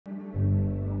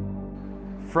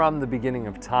From the beginning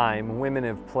of time, women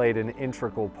have played an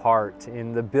integral part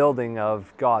in the building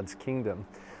of God's kingdom.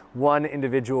 One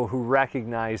individual who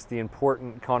recognized the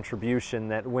important contribution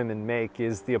that women make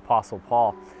is the Apostle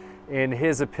Paul. In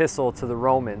his epistle to the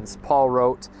Romans, Paul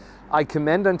wrote, "I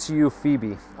commend unto you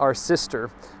Phoebe, our sister,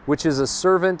 which is a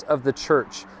servant of the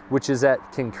church, which is at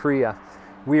Cenchrea."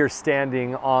 We are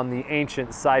standing on the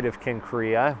ancient site of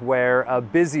Cenchrea, where a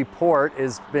busy port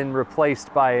has been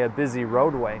replaced by a busy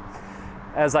roadway.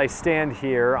 As I stand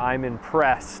here, I'm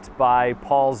impressed by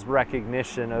Paul's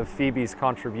recognition of Phoebe's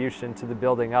contribution to the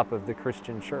building up of the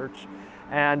Christian church.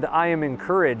 And I am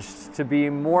encouraged to be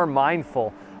more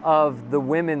mindful of the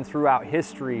women throughout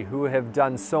history who have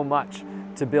done so much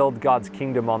to build God's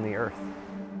kingdom on the earth.